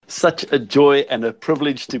Such a joy and a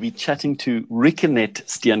privilege to be chatting to Rikenette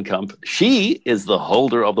Steenkamp. She is the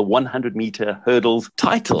holder of the 100-meter hurdles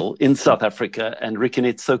title in South Africa. And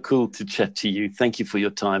Rikenette, so cool to chat to you. Thank you for your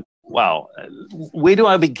time. Wow. Where do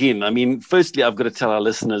I begin? I mean, firstly, I've got to tell our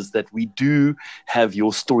listeners that we do have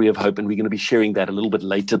your story of hope, and we're going to be sharing that a little bit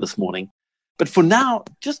later this morning. But for now,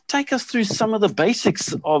 just take us through some of the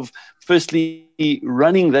basics of, firstly,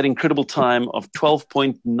 running that incredible time of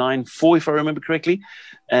 12.94, if I remember correctly,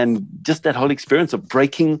 and just that whole experience of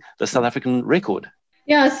breaking the South African record.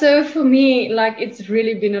 Yeah, so for me, it's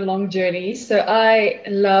really been a long journey. So I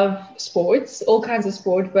love sports, all kinds of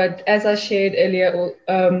sport. But as I shared earlier,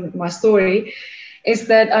 my story is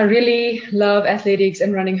that I really love athletics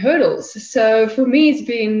and running hurdles. So for me, it's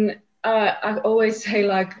been I always say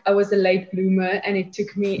I was a late bloomer, and it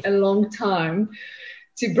took me a long time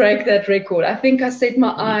to break that record. I think I set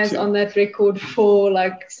my eyes on that record for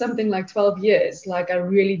something like 12 years. I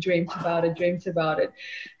really dreamt about it.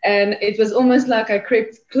 And it was almost like I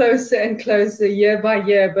crept closer and closer year by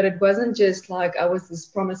year, but it wasn't just I was this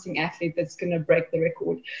promising athlete that's going to break the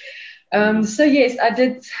record. So yes, I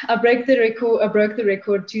did. I broke the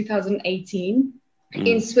record 2018.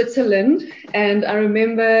 In Switzerland, and I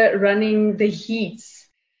remember running the heats.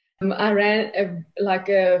 I ran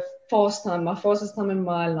a fast time, my fastest time in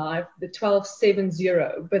my life, the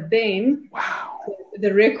 12.70. But then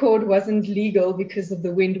the record wasn't legal because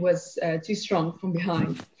the wind was too strong from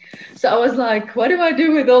behind. So I was like, what do I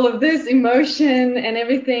do with all of this emotion and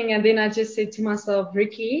everything? And then I just said to myself,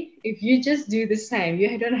 Ricky, if you just do the same,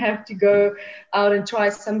 you don't have to go out and try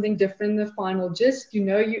something different in the final. Just,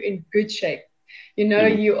 you're in good shape.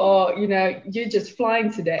 You're just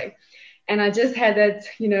flying today. And I just had that,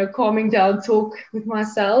 calming down talk with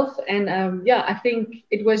myself. And I think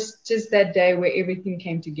it was just that day where everything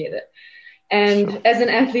came together. And as an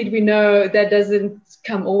athlete, we know that doesn't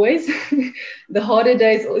come always. The harder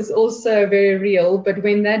days is also very real. But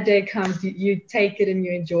when that day comes, you take it and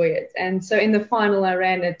you enjoy it. And so in the final, I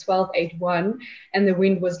ran at 12.81 and the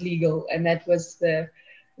wind was legal. And that was the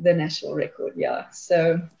national record.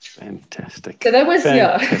 So fantastic. So that was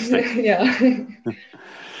fantastic.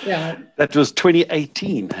 Yeah. That was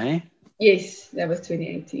 2018, eh? Yes, that was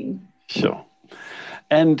 2018. Sure.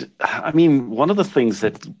 And I mean, one of the things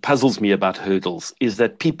that puzzles me about hurdles is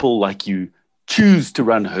that people like you choose to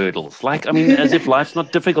run hurdles. As if life's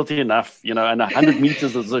not difficult enough, and 100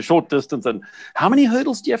 meters is a short distance. And how many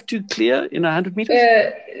hurdles do you have to clear in 100 meters?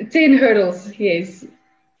 10 hurdles, yes.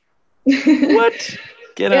 What?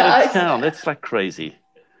 Get out of town. That's crazy.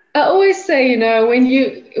 I always say,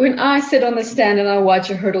 when I sit on the stand and I watch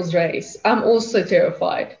a hurdles race, I'm also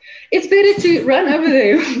terrified. It's better to run over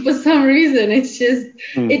there for some reason. It's just,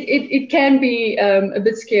 it can be a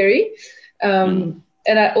bit scary.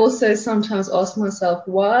 And I also sometimes ask myself,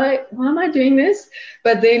 why am I doing this?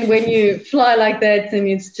 But then when you fly like that, then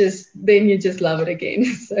you just love it again.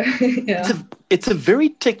 So, yeah. It's a very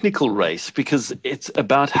technical race because it's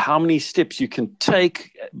about how many steps you can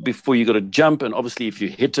take before you got to jump. And obviously, if you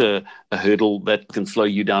hit a hurdle, that can slow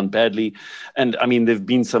you down badly. And I mean, there've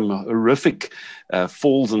been some horrific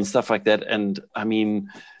falls and stuff like that. And I mean,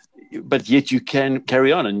 but yet you can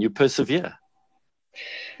carry on and you persevere.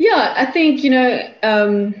 Yeah, I think,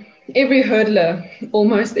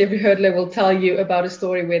 almost every hurdler will tell you about a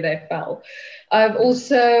story where they fell. I've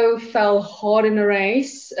also fell hard in a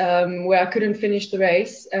race where I couldn't finish the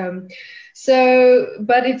race. But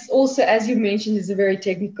it's also, as you mentioned, is a very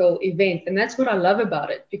technical event. And that's what I love about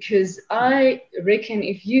it, because I reckon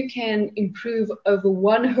if you can improve over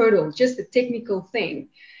one hurdle, just a technical thing,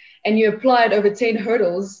 and you apply it over 10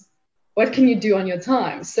 hurdles, what can you do on your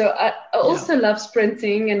time? So I also love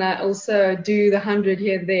sprinting, and I also do the 100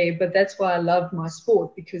 here and there, but that's why I love my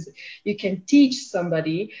sport, because you can teach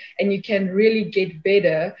somebody and you can really get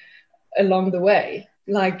better along the way.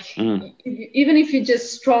 Even if you're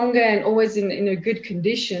just stronger and always in a good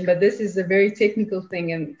condition, but this is a very technical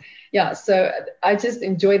thing. And so I just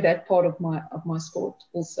enjoy that part of my sport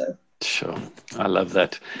also. Sure. I love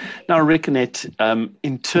that. Now, Rikenette,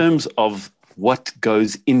 in terms of what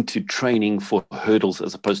goes into training for hurdles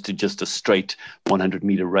as opposed to just a straight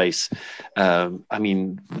 100-meter race. I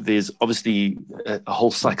mean, there's obviously a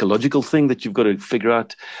whole psychological thing that you've got to figure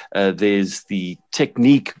out. There's the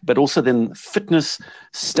technique, but also then fitness,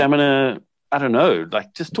 stamina. I don't know,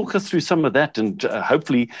 just talk us through some of that, and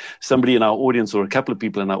hopefully somebody in our audience or a couple of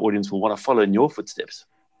people in our audience will want to follow in your footsteps.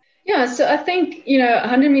 Yeah, so I think,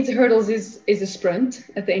 100-meter hurdles is a sprint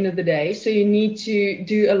at the end of the day. So you need to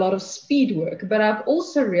do a lot of speed work. But I've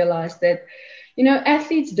also realized that,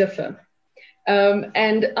 athletes differ.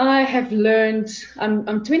 And I have learned,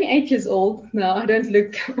 I'm 28 years old now. I don't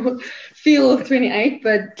look, feel 28,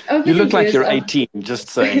 but over You the look like years, you're 18, just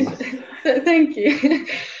saying. Thank you.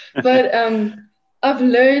 But I've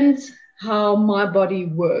learned how my body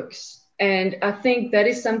works. And I think that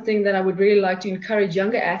is something that I would really like to encourage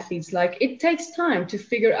younger athletes. Like, it takes time to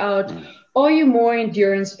figure out, are you more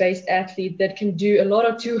endurance-based athlete that can do a lot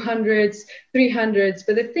of 200s, 300s?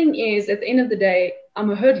 But the thing is, at the end of the day,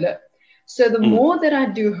 I'm a hurdler. So the more that I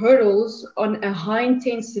do hurdles on a high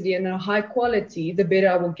intensity and a high quality, the better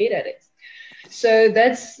I will get at it. So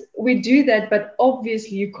we do that, but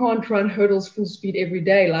obviously you can't run hurdles full speed every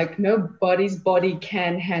day. Like, nobody's body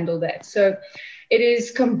can handle that. So it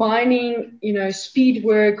is combining, speed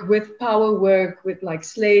work with power work, with like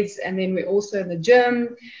sleds. And then we're also in the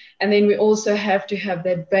gym. And then we also have to have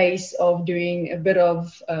that base of doing a bit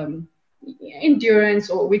of endurance,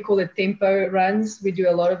 or we call it tempo runs. We do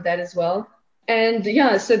a lot of that as well. And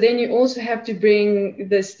yeah, so then you also have to bring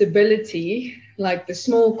the stability, like the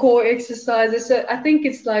small core exercises. So I think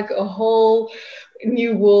it's like a whole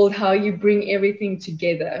new world, how you bring everything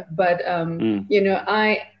together. But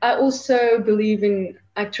I also believe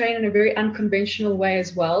I train in a very unconventional way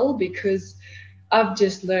as well, because I've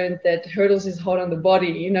just learned that hurdles is hard on the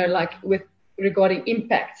body, like with regarding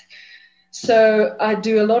impact. So I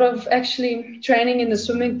do a lot of actually training in the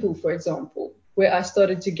swimming pool, for example, where I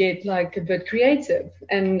started to get like a bit creative.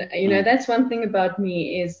 And, that's one thing about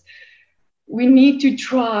me is we need to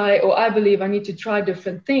try, or I believe I need to try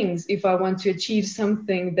different things if I want to achieve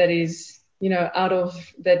something that is, out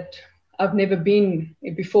of that I've never been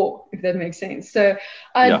before, if that makes sense. So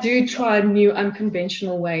I do try new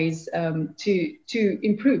unconventional ways to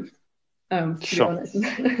improve. To be honest.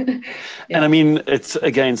 And I mean, it's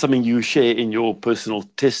again something you share in your personal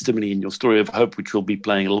testimony, in your story of hope, which we'll be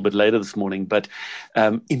playing a little bit later this morning. But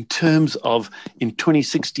in terms of in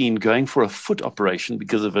 2016 going for a foot operation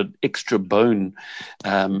because of an extra bone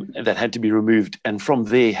that had to be removed, and from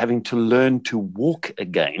there having to learn to walk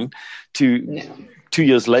again, to 2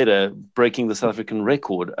 years later breaking the South African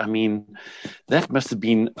record. I mean, that must have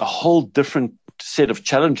been a whole different set of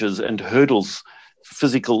challenges and hurdles,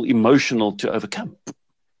 physical, emotional, to overcome.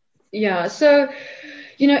 Yeah, so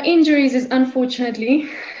injuries is unfortunately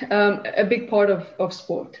a big part of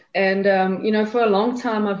sport. And for a long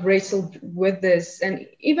time I've wrestled with this, and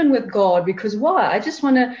even with God, because why? I just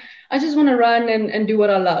want to run and do what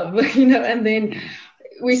I love, and then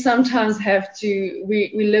we sometimes have to,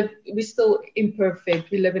 we're still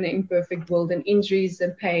imperfect. We live in an imperfect world, and injuries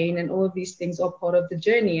and pain and all of these things are part of the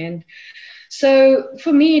journey. And so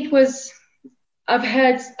for me, I've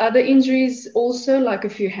had other injuries also, like a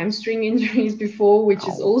few hamstring injuries before, which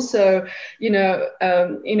is also,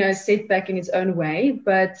 a setback in its own way.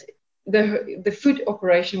 But the foot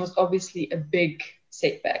operation was obviously a big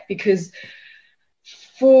setback, because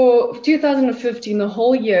for 2015, the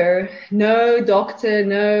whole year, no doctor,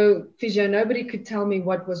 no physio, nobody could tell me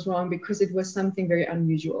what was wrong, because it was something very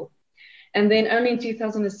unusual. And then only in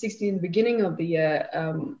 2016, the beginning of the year,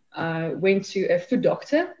 I went to a foot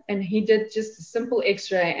doctor, and he did just a simple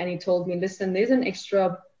x-ray, and he told me, listen, there's an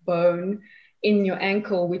extra bone in your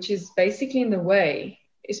ankle, which is basically in the way,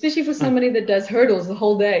 especially for somebody that does hurdles the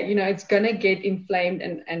whole day. It's going to get inflamed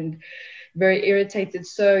and very irritated.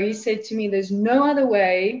 So he said to me, there's no other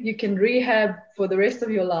way you can rehab for the rest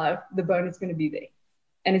of your life. The bone is going to be there,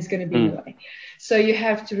 and it's going to be in the way. So you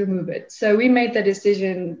have to remove it. So we made the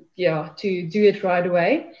decision, to do it right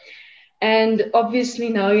away. And obviously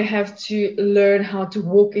now you have to learn how to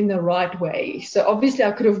walk in the right way. So obviously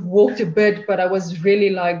I could have walked a bit, but I was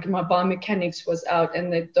really like, my biomechanics was out,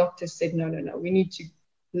 and the doctor said, no, we need to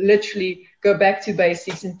literally go back to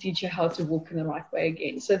basics and teach you how to walk in the right way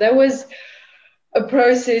again. So that was a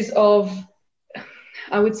process of,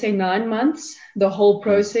 I would say, 9 months, the whole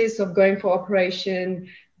process of going for operation,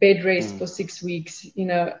 bed rest for 6 weeks,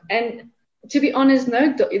 and to be honest,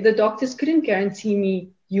 the doctors couldn't guarantee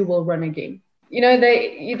me you will run again.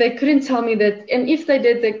 They couldn't tell me that, and if they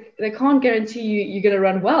did, they can't guarantee you're going to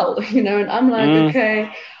run well, and I'm like, okay,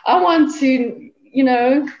 I want to,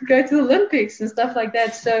 go to the Olympics and stuff like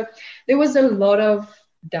that. So there was a lot of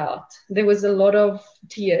doubt. There was a lot of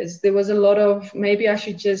tears. There was a lot of, maybe I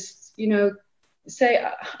should just, say,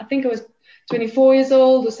 I think I was 24 years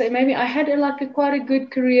old, or say maybe I had quite a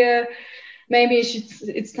good career. Maybe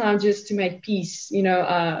it's time just to make peace,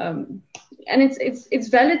 and it's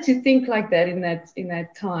valid to think like that in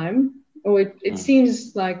that time, or it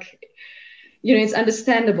seems like, it's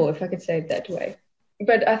understandable, if I could say it that way.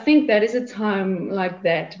 But I think that is a time like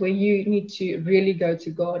that where you need to really go to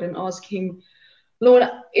God and ask him, Lord,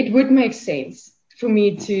 it would make sense for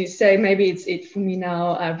me to say, maybe it's it for me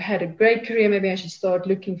now. I've had a great career. Maybe I should start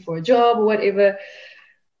looking for a job or whatever.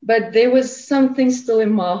 But there was something still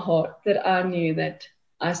in my heart that I knew that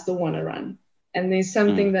I still want to run. And there's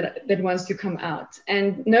something that wants to come out.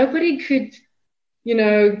 And nobody could,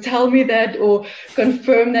 tell me that or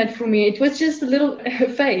confirm that for me. It was just a little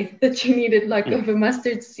faith that you needed, like of a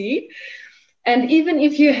mustard seed. And even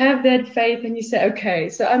if you have that faith and you say, okay,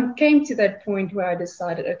 so I came to that point where I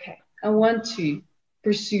decided, okay, I want to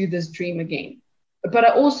pursue this dream again. But I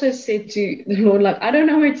also said to the Lord, like, I don't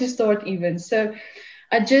know where to start even. So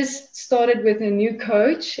I just started with a new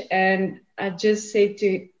coach, and I just said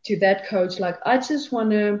to that coach, like, I just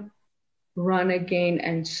want to run again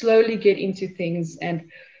and slowly get into things. And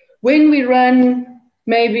when we run,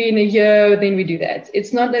 maybe in a year, then we do that.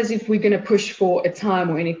 It's not as if we're going to push for a time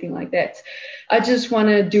or anything like that. I just want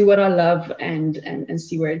to do what I love and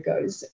see where it goes.